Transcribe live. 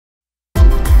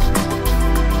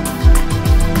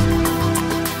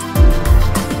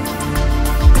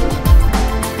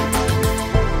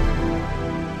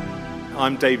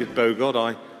I'm David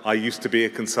Bogod. I used to be a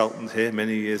consultant here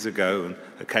many years ago, and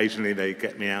occasionally they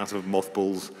get me out of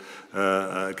mothballs,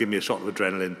 give me a shot of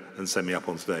adrenaline, and send me up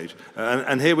on stage.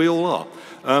 And here we all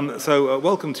are. So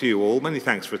welcome to you all. Many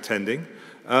thanks for attending.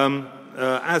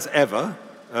 As ever,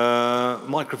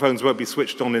 microphones won't be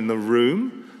switched on in the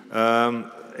room. So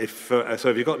if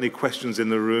you've got any questions in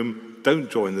the room, don't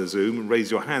join the Zoom and raise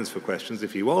your hands for questions.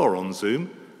 If you are on Zoom,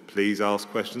 please ask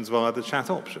questions via the chat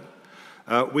option.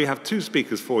 We have two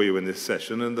speakers for you in this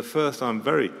session, and the first I'm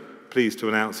very pleased to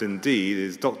announce indeed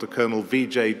is Dr. Colonel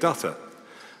Vijay Dutta.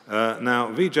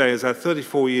 Now, Vijay has had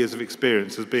 34 years of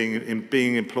experience as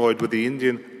being employed with the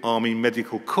Indian Army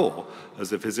Medical Corps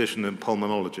as a physician and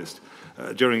pulmonologist.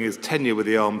 During his tenure with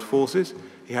the armed forces,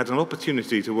 he had an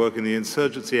opportunity to work in the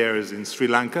insurgency areas in Sri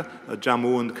Lanka,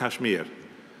 Jammu and Kashmir.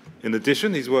 In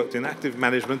addition, he's worked in active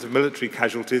management of military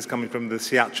casualties coming from the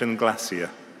Siachen Glacier.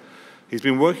 He's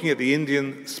been working at the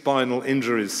Indian Spinal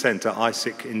Injuries Centre,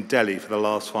 ISIC, in Delhi for the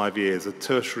last 5 years, a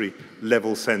tertiary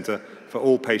level centre for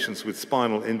all patients with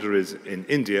spinal injuries in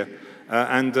India.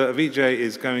 Vijay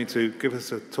is going to give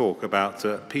us a talk about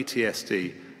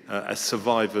PTSD, a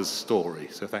survivor's story.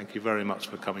 So thank you very much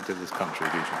for coming to this country,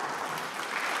 Vijay.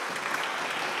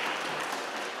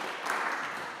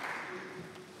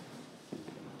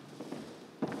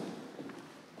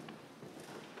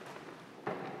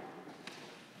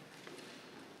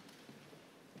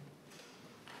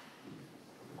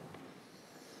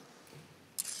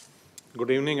 Good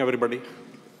evening, everybody.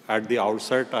 At the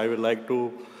outset, I would like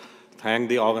to thank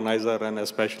the organizer and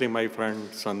especially my friend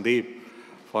Sandeep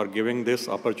for giving this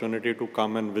opportunity to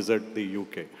come and visit the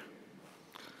UK.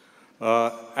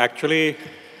 Actually,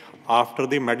 after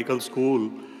the medical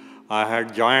school, I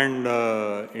had joined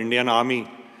Indian Army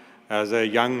as a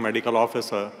young medical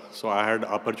officer. So I had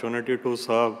opportunity to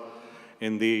serve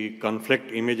in the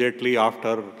conflict immediately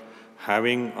after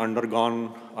having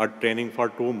undergone a training for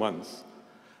 2 months,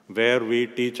 where we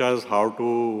teach us how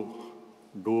to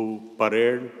do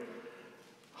parade,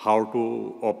 how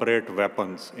to operate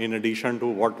weapons, in addition to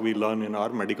what we learn in our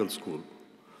medical school.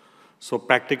 So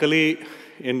practically,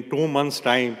 in 2 months'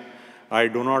 time, I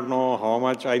do not know how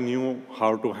much I knew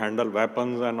how to handle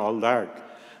weapons and all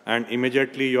that. And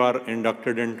immediately you are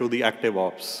inducted into the active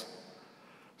ops.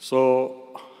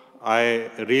 So I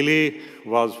really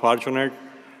was fortunate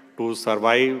to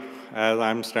survive as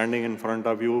I'm standing in front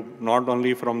of you, not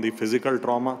only from the physical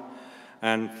trauma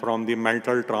and from the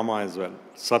mental trauma as well.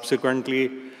 Subsequently,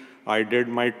 I did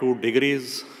my 2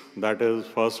 degrees, that is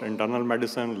first internal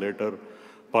medicine, later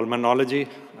pulmonology,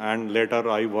 and later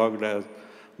I worked as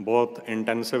both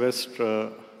intensivist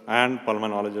and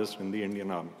pulmonologist in the Indian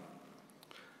Army.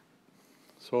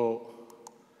 So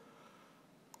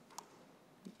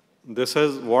this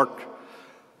is what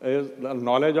is the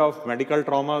knowledge of medical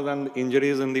traumas and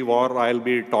injuries in the war I'll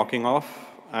be talking of,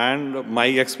 and my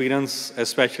experience,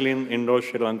 especially in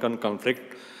Indo-Sri Lankan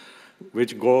conflict,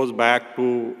 which goes back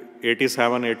to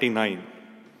 87, 89.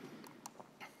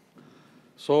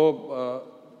 So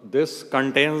this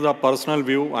contains a personal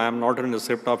view. I am not in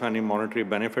receipt of any monetary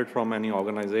benefit from any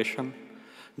organization.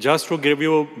 Just to give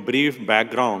you a brief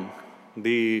background,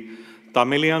 the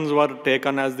Tamilians were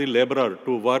taken as the laborer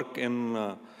to work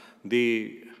in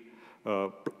the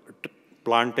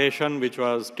plantation, which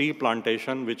was tea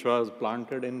plantation, which was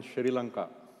planted in Sri Lanka.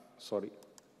 Sorry.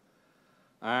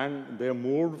 And they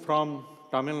moved from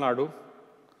Tamil Nadu.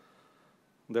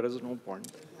 There is no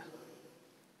point.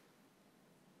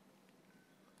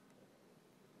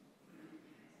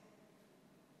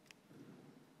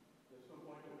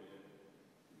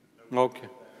 Okay.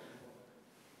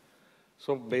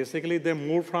 So basically, they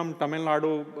moved from Tamil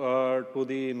Nadu to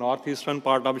the northeastern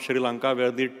part of Sri Lanka,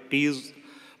 where the tea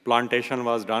plantation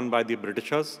was done by the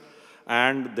Britishers,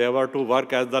 and they were to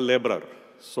work as the laborer.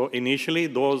 So initially,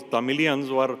 those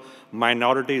Tamilians were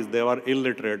minorities. They were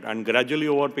illiterate, and gradually,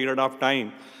 over a period of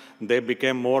time, they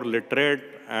became more literate,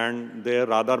 and they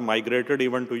rather migrated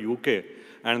even to UK,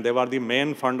 and they were the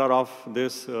main funder of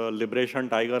this liberation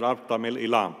tiger of Tamil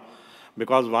Elam,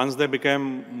 because once they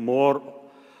became more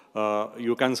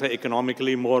you can say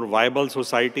economically more viable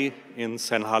society in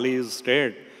Senhali's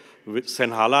state.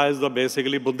 Senhala is the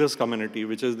basically Buddhist community,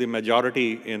 which is the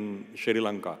majority in Sri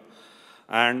Lanka.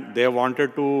 And they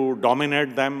wanted to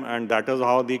dominate them, and that is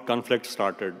how the conflict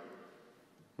started.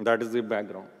 That is the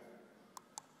background.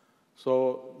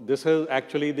 So this is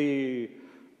actually the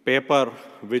paper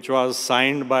which was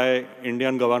signed by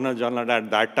Indian Governor General at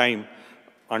that time,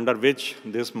 under which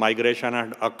this migration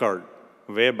had occurred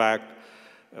way back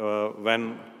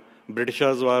when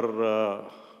Britishers were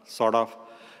sort of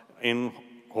in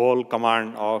whole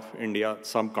command of India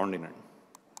subcontinent.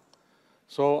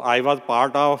 So I was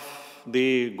part of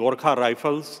the Gorkha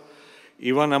Rifles.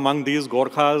 Even among these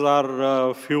Gorkhas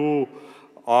are few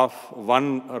of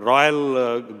one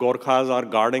royal Gorkhas are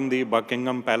guarding the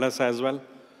Buckingham Palace as well.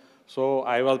 So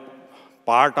I was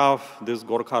part of this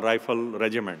Gorkha Rifle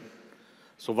Regiment.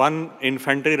 So one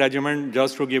infantry regiment,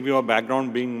 just to give you a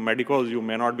background, being medicals, you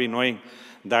may not be knowing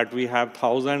that we have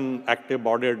 1,000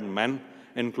 active-bodied men,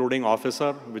 including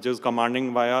officer, which is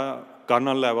commanding by a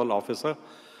colonel-level officer.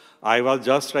 I was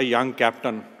just a young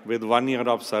captain with 1 year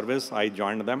of service. I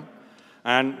joined them.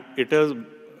 And it is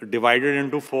divided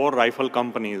into 4 rifle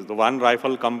companies. The one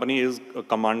rifle company is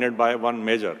commanded by one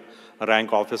major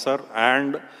rank officer,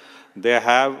 and they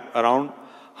have around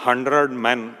 100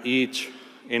 men each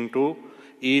into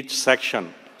each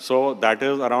section. So that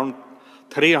is around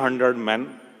 300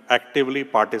 men actively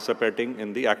participating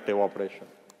in the active operation.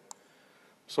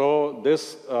 So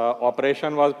this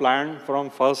operation was planned from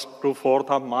 1st to 4th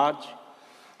of March,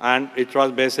 and it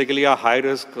was basically a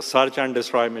high-risk search and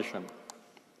destroy mission.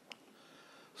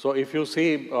 So if you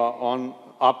see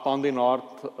up on the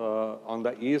north, on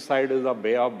the east side is the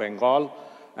Bay of Bengal,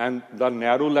 and the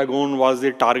Nehru Lagoon was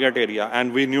the target area.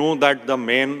 And we knew that the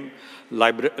main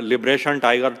liberation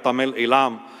tiger, Tamil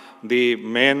Ilam, the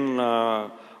main,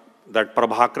 that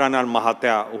Prabhakaran and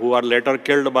Mahatya, who are later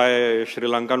killed by Sri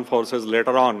Lankan forces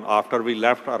later on, after we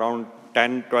left around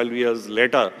 10, 12 years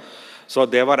later. So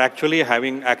they were actually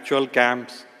having actual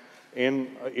camps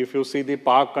in, if you see the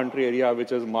Pak country area,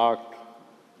 which is marked.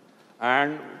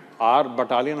 And our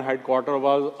battalion headquarters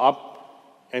was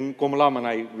up in Kumla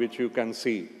Manai, which you can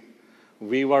see.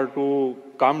 We were to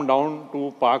come down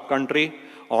to Pak country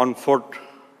on foot.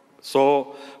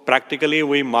 So practically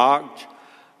we marched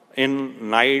in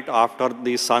night after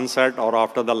the sunset or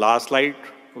after the last light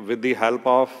with the help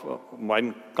of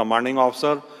my commanding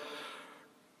officer,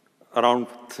 around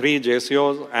 3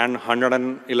 JCOs and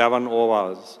 111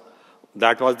 OVAs.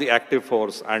 That was the active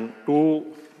force, and 2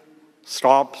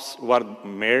 stops were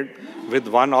made with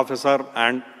 1 officer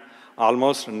and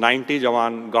almost 90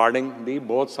 Jawan guarding the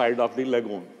both sides of the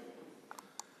lagoon.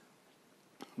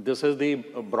 This is the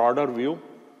broader view,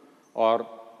 or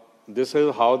this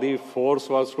is how the force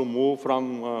was to move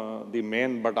from the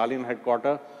main battalion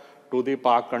headquarters to the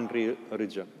Pak country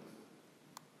region.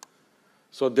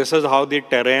 So this is how the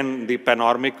terrain, the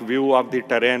panoramic view of the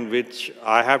terrain, which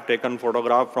I have taken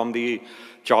photograph from the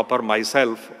chopper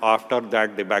myself after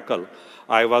that debacle.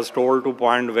 I was told to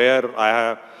point where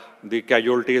the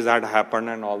casualties had happened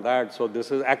and all that. So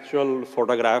this is actual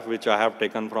photograph which I have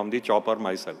taken from the chopper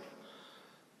myself.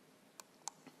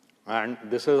 And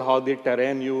this is how the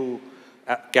terrain you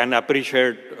can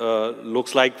appreciate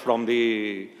looks like from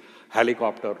the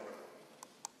helicopter.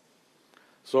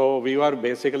 So we were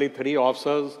basically 3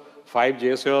 officers, 5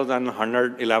 JCOs and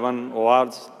 111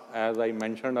 ORs, as I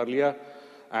mentioned earlier.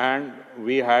 And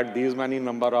we had these many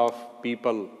number of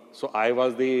people. So I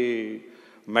was the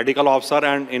medical officer,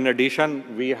 and in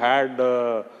addition, we had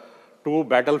 2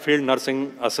 battlefield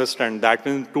nursing assistants. That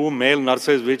means 2 male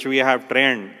nurses which we have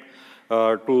trained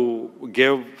to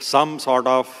give some sort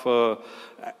of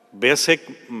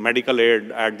basic medical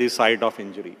aid at the site of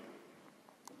injury.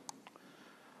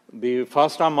 The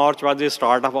 1st of March was the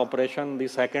start of operation. The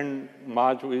 2nd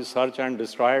March we searched and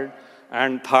destroyed.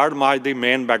 And 3rd March, the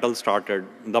main battle started.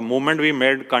 The moment we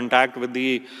made contact with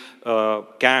the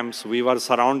camps, we were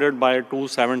surrounded by a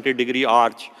 270-degree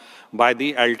arch by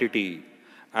the LTT.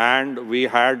 And we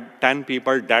had 10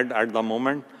 people dead at the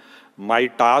moment. My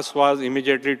task was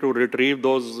immediately to retrieve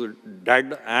those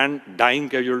dead and dying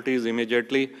casualties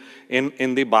immediately.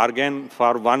 In the bargain,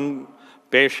 for 1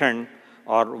 patient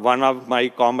or 1 of my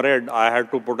comrade, I had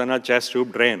to put in a chest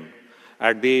tube drain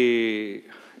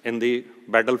in the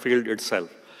battlefield itself.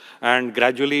 And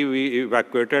gradually we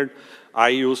evacuated. I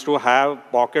used to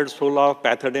have pockets full of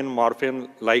pethidine morphine,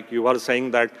 like you were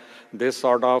saying that this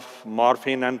sort of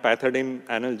morphine and pethidine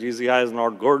analgesia is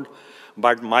not good.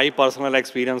 But my personal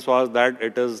experience was that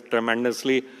it is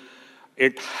tremendously,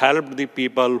 it helped the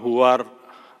people who are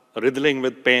writhing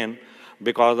with pain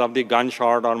because of the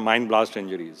gunshot or mine blast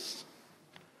injuries.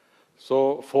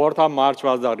 So 4th of March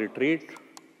was the retreat.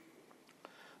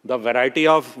 The variety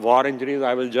of war injuries,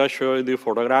 I will just show you the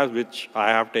photographs which I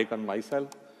have taken myself.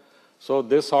 So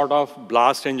this sort of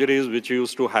blast injuries which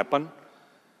used to happen,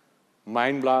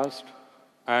 mine blast,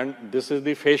 and this is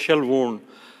the facial wound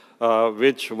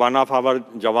which one of our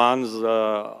Jawans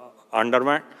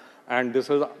underwent. And this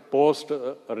is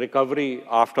post-recovery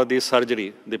after the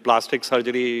surgery, the plastic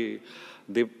surgery.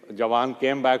 The Jawan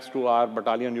came back to our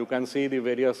battalion. You can see the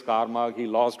various scar marks. He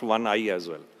lost 1 eye as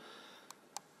well.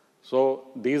 So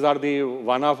these are the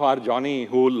one of our Johnny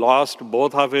who lost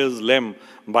both of his limb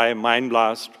by mine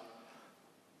blast.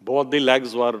 Both the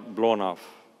legs were blown off.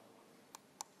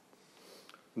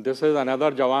 This is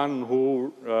another Jawan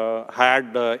who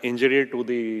had injury to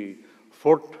the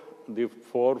foot. The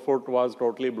forefoot was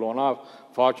totally blown off.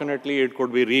 Fortunately, it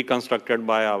could be reconstructed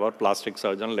by our plastic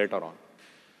surgeon later on.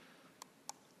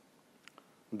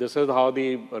 This is how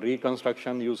the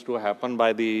reconstruction used to happen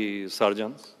by the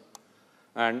surgeons.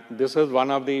 And this is one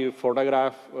of the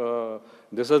photograph.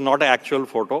 This is not an actual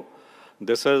photo.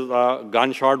 This is a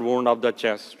gunshot wound of the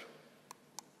chest.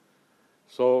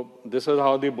 So this is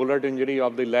how the bullet injury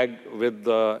of the leg with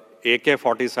the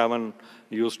AK-47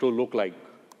 used to look like.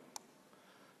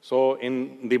 So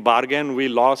in the bargain, we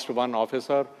lost one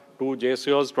officer, 2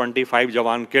 JCOs, 25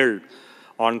 Jawan killed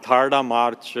on 3rd of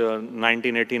March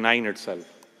 1989 itself.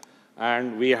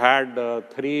 And we had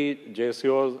 3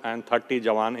 JCOs and 30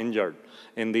 Jawan injured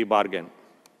in the bargain.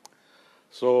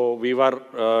 So we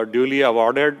were duly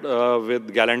awarded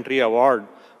with Gallantry Award,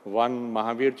 one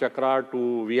Mahavir Chakra,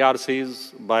 2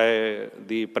 VRCs by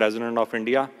the President of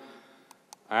India.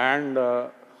 And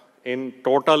in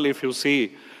total, if you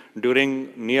see,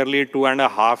 during nearly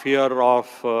 2.5 years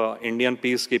of Indian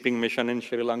peacekeeping mission in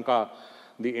Sri Lanka,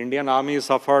 the Indian Army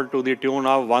suffered to the tune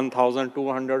of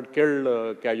 1,200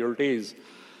 killed casualties.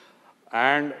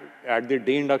 And at the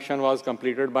de-induction was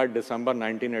completed by December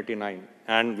 1989.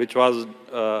 And which was,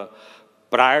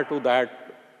 prior to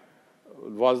that,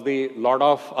 was the lot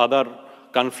of other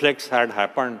conflicts had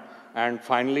happened. And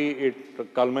finally,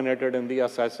 it culminated in the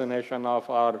assassination of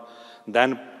our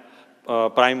then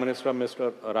Prime Minister,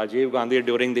 Mr. Rajiv Gandhi,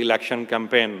 during the election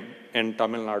campaign in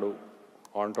Tamil Nadu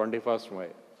on 21st May.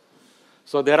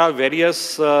 So there are various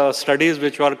studies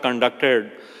which were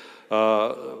conducted,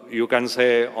 you can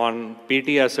say, on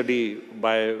PTSD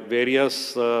by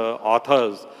various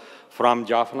authors from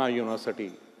Jaffna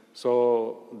University.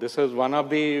 So this is one of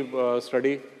the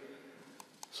study.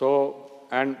 So,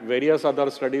 and various other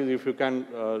studies, if you can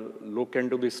look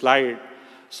into the slide.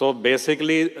 So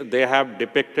basically, they have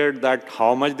depicted that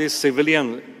how much the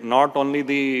civilians, not only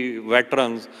the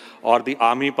veterans or the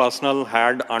army personnel,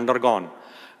 had undergone.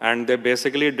 And they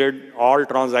basically did all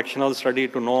transactional study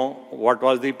to know what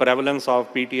was the prevalence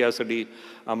of PTSD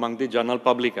among the general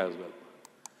public as well.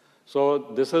 So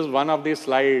this is one of the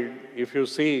slides. If you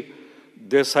see,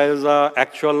 this is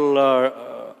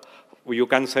actual, you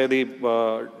can say,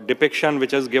 the depiction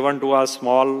which is given to a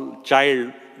small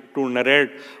child to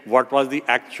narrate what was the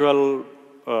actual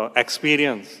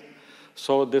experience.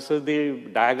 So this is the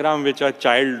diagram which a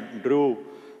child drew.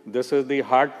 This is the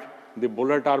hut. The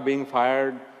bullets are being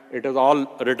fired. It is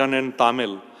all written in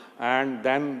Tamil. And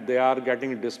then they are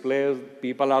getting displaced.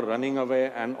 People are running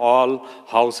away, and all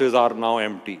houses are now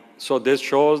empty. So this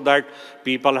shows that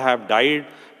people have died,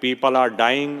 people are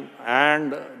dying,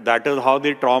 and that is how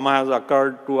the trauma has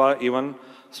occurred to a even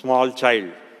small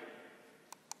child.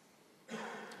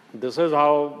 This is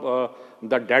how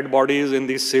the dead bodies in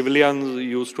the civilians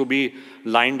used to be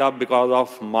lined up because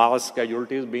of mass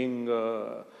casualties being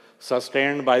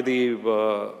sustained by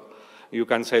the, you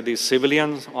can say, the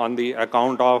civilians on the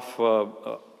account of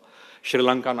Sri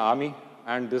Lankan army.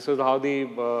 And this is how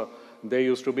they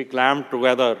used to be clamped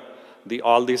together,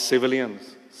 all these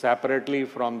civilians, separately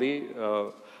from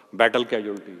the battle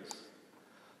casualties.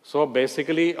 So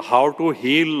basically, how to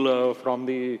heal from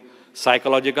the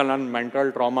psychological and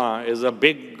mental trauma is a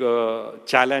big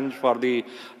challenge for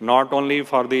not only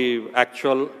for the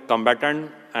actual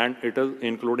combatant, and it is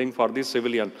including for the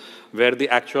civilian, where the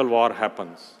actual war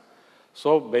happens.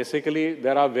 So basically,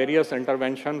 there are various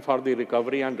interventions for the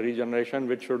recovery and regeneration,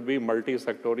 which should be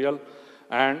multi-sectorial,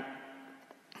 and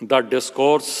the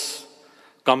discourse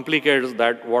complicates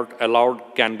that what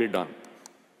allowed can be done.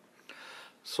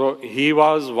 So he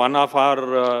was one of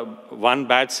our, one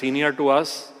batch senior to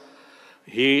us.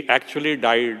 He actually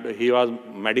died. He was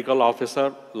medical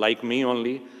officer, like me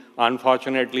only.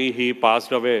 Unfortunately, he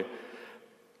passed away,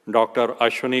 Dr.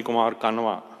 Ashwini Kumar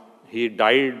Kanwa. He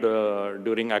died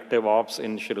during active ops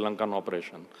in Sri Lankan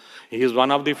operation. He is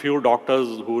one of the few doctors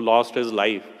who lost his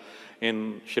life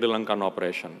in Sri Lankan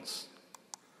operations.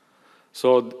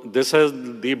 So this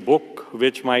is the book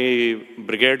which my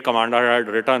brigade commander had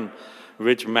written,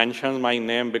 which mentions my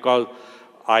name, because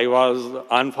I was,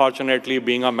 unfortunately,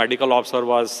 being a medical officer,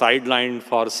 was sidelined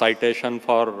for citation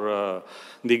for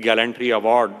the Gallantry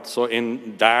Award. So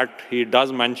in that, he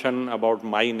does mention about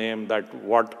my name, that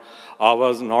what I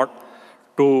was not,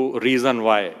 to reason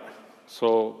why.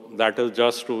 So that is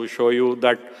just to show you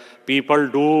that people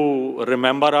do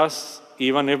remember us,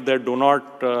 even if they do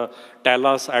not tell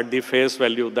us at the face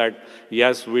value that,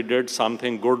 yes, we did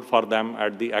something good for them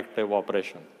at the active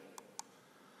operation.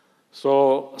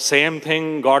 So same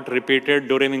thing got repeated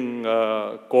during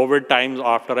COVID times.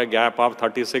 After a gap of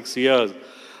 36 years,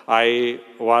 I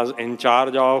was in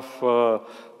charge of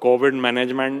COVID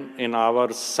management in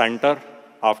our center.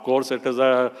 Of course, it is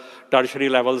a tertiary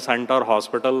level center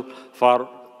hospital for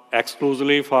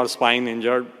exclusively for spine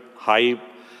injured, high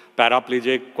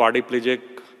paraplegic, quadriplegic.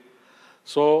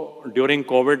 So during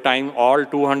COVID time, all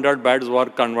 200 beds were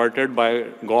converted by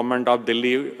government of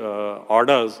Delhi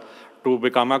orders to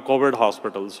become a COVID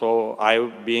hospital. So I,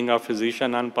 being a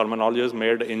physician and pulmonologist,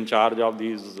 made in charge of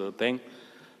these things.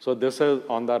 So this is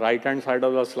on the right-hand side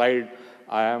of the slide.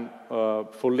 I am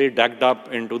fully decked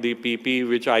up into the PP,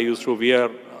 which I used to wear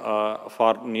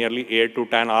for nearly 8 to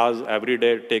 10 hours every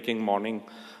day, taking morning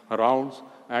rounds.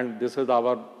 And this is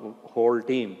our whole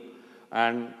team.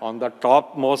 And on the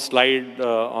topmost slide,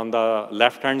 on the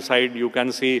left-hand side, you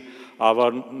can see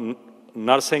our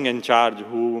nursing in charge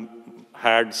who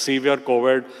had severe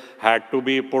COVID, had to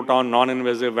be put on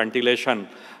non-invasive ventilation,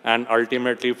 and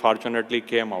ultimately, fortunately,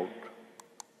 came out.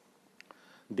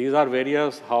 These are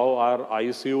various how our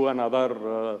ICU and other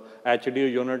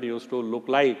HDU unit used to look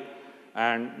like.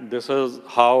 And this is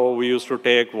how we used to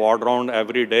take ward round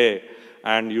every day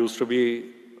and used to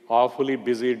be awfully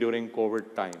busy during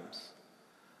COVID times.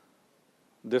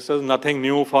 This is nothing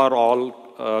new for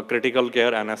all critical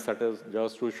care anesthetists,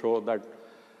 just to show that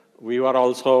we were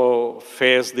also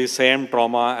faced the same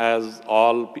trauma as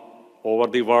all over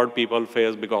the world people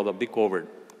face because of the COVID.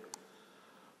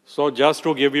 So just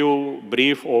to give you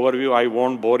brief overview, I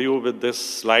won't bore you with this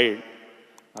slide.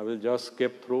 I will just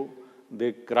skip through.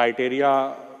 The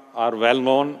criteria are well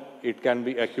known. It can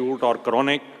be acute or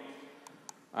chronic.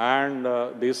 And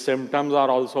these symptoms are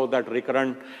also that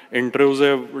recurrent,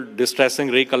 intrusive,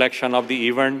 distressing recollection of the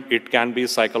event. It can be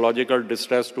psychological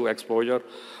distress to exposure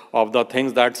of the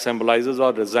things that symbolizes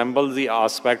or resembles the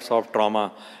aspects of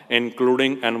trauma,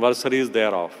 including anniversaries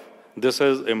thereof. This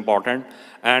is important.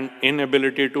 And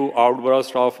inability to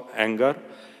outburst of anger,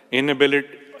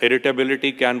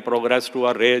 irritability can progress to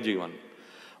a rage even.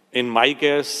 In my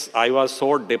case, I was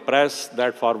so depressed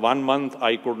that for 1 month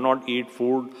I could not eat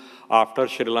food after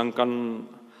Sri Lankan,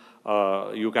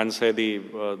 you can say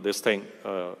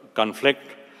conflict.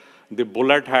 The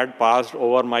bullet had passed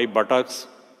over my buttocks.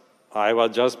 I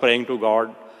was just praying to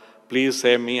God, please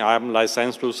save me. I am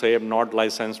licensed to save, not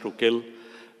licensed to kill.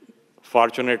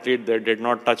 Fortunately, they did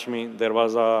not touch me. There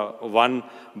was one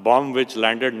bomb which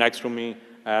landed next to me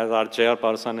as our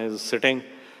chairperson is sitting.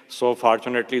 So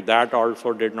fortunately, that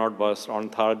also did not burst on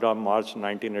 3rd of March,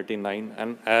 1989.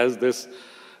 And as this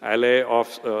alley of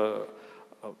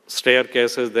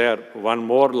staircase is there, one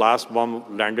more last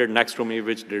bomb landed next to me,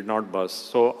 which did not burst.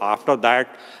 So after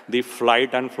that, the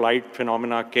flight and flight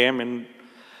phenomena came in.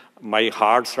 My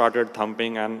heart started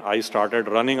thumping, and I started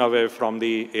running away from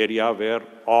the area where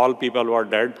all people were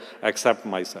dead except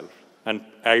myself. And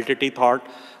LTT thought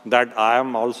that I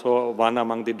am also one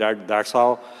among the dead. That's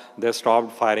how they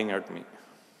stopped firing at me.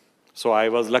 So I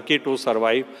was lucky to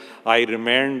survive. I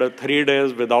remained 3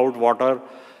 days without water,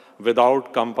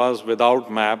 without compass,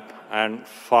 without map. And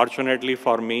fortunately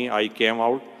for me, I came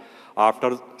out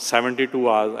after 72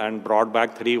 hours and brought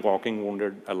back 3 walking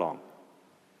wounded along.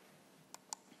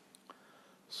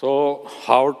 So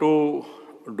how to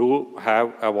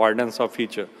have avoidance of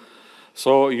feature?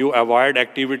 So you avoid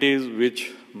activities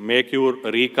which make you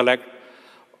recollect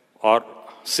or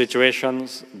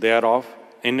situations thereof,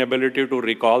 inability to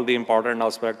recall the important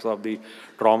aspects of the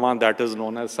trauma, that is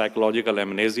known as psychological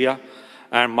amnesia,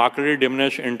 and markedly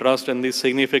diminish interest in the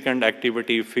significant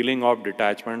activity, feeling of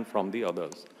detachment from the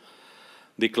others.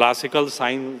 The classical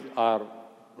signs are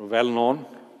well known,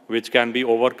 which can be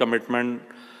overcommitment,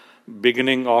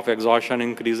 beginning of exhaustion,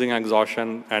 increasing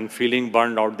exhaustion, and feeling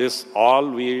burned out. This all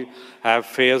we have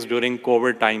faced during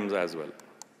COVID times as well.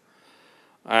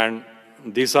 And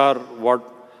these are what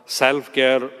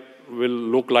self-care will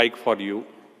look like for you,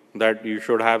 that you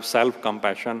should have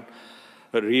self-compassion,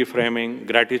 reframing,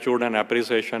 gratitude and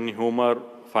appreciation, humor,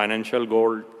 financial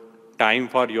goal, time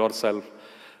for yourself,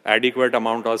 adequate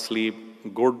amount of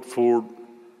sleep, good food,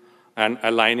 and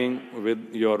aligning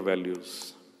with your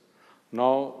values.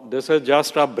 Now, this is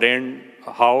just a brain,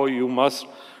 how you must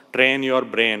train your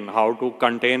brain, how to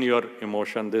contain your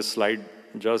emotion. This slide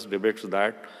just depicts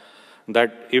that.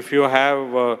 That if you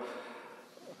have,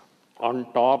 on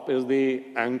top is the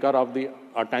anchor of the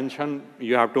attention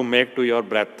you have to make to your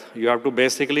breath. You have to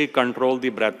basically control the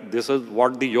breath. This is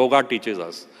what the yoga teaches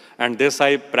us. And this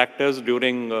I practiced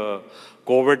during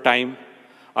COVID time.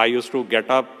 I used to get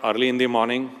up early in the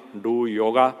morning, do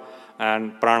yoga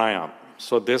and pranayama.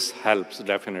 So this helps,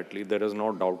 definitely. There is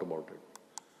no doubt about it.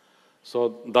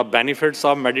 So the benefits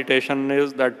of meditation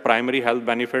is that primary health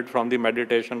benefit from the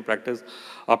meditation practice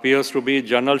appears to be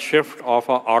general shift of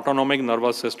an autonomic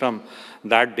nervous system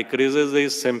that decreases the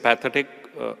sympathetic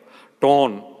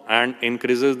tone and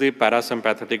increases the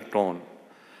parasympathetic tone.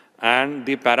 And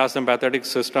the parasympathetic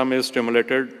system is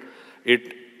stimulated.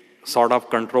 It sort of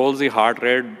controls the heart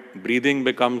rate, breathing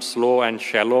becomes slow and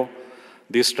shallow.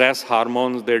 The stress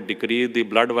hormones, they decrease, the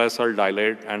blood vessel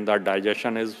dilate, and the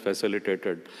digestion is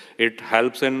facilitated. It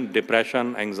helps in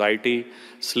depression, anxiety,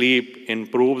 sleep,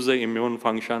 improves the immune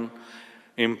function,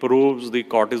 improves the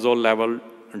cortisol level,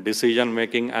 decision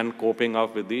making, and coping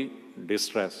up with the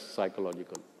distress,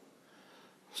 psychological.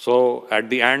 So at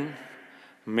the end,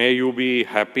 may you be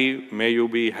happy, may you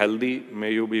be healthy,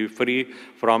 may you be free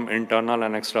from internal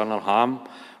and external harm,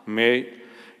 may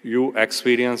you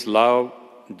experience love,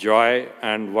 joy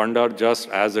and wonder just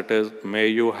as it is. May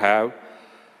you have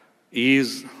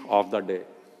ease of the day.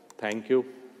 Thank you.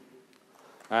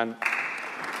 And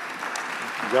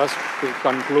just to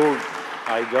conclude,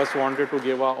 I just wanted to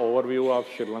give an overview of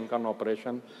Sri Lankan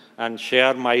operation and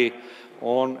share my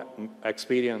own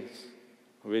experience,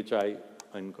 which I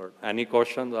incurred. Any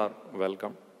questions are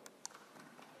welcome.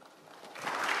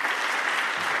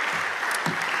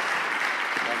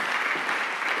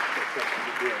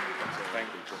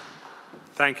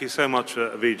 Thank you so much,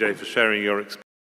 Vijay, for sharing your experience.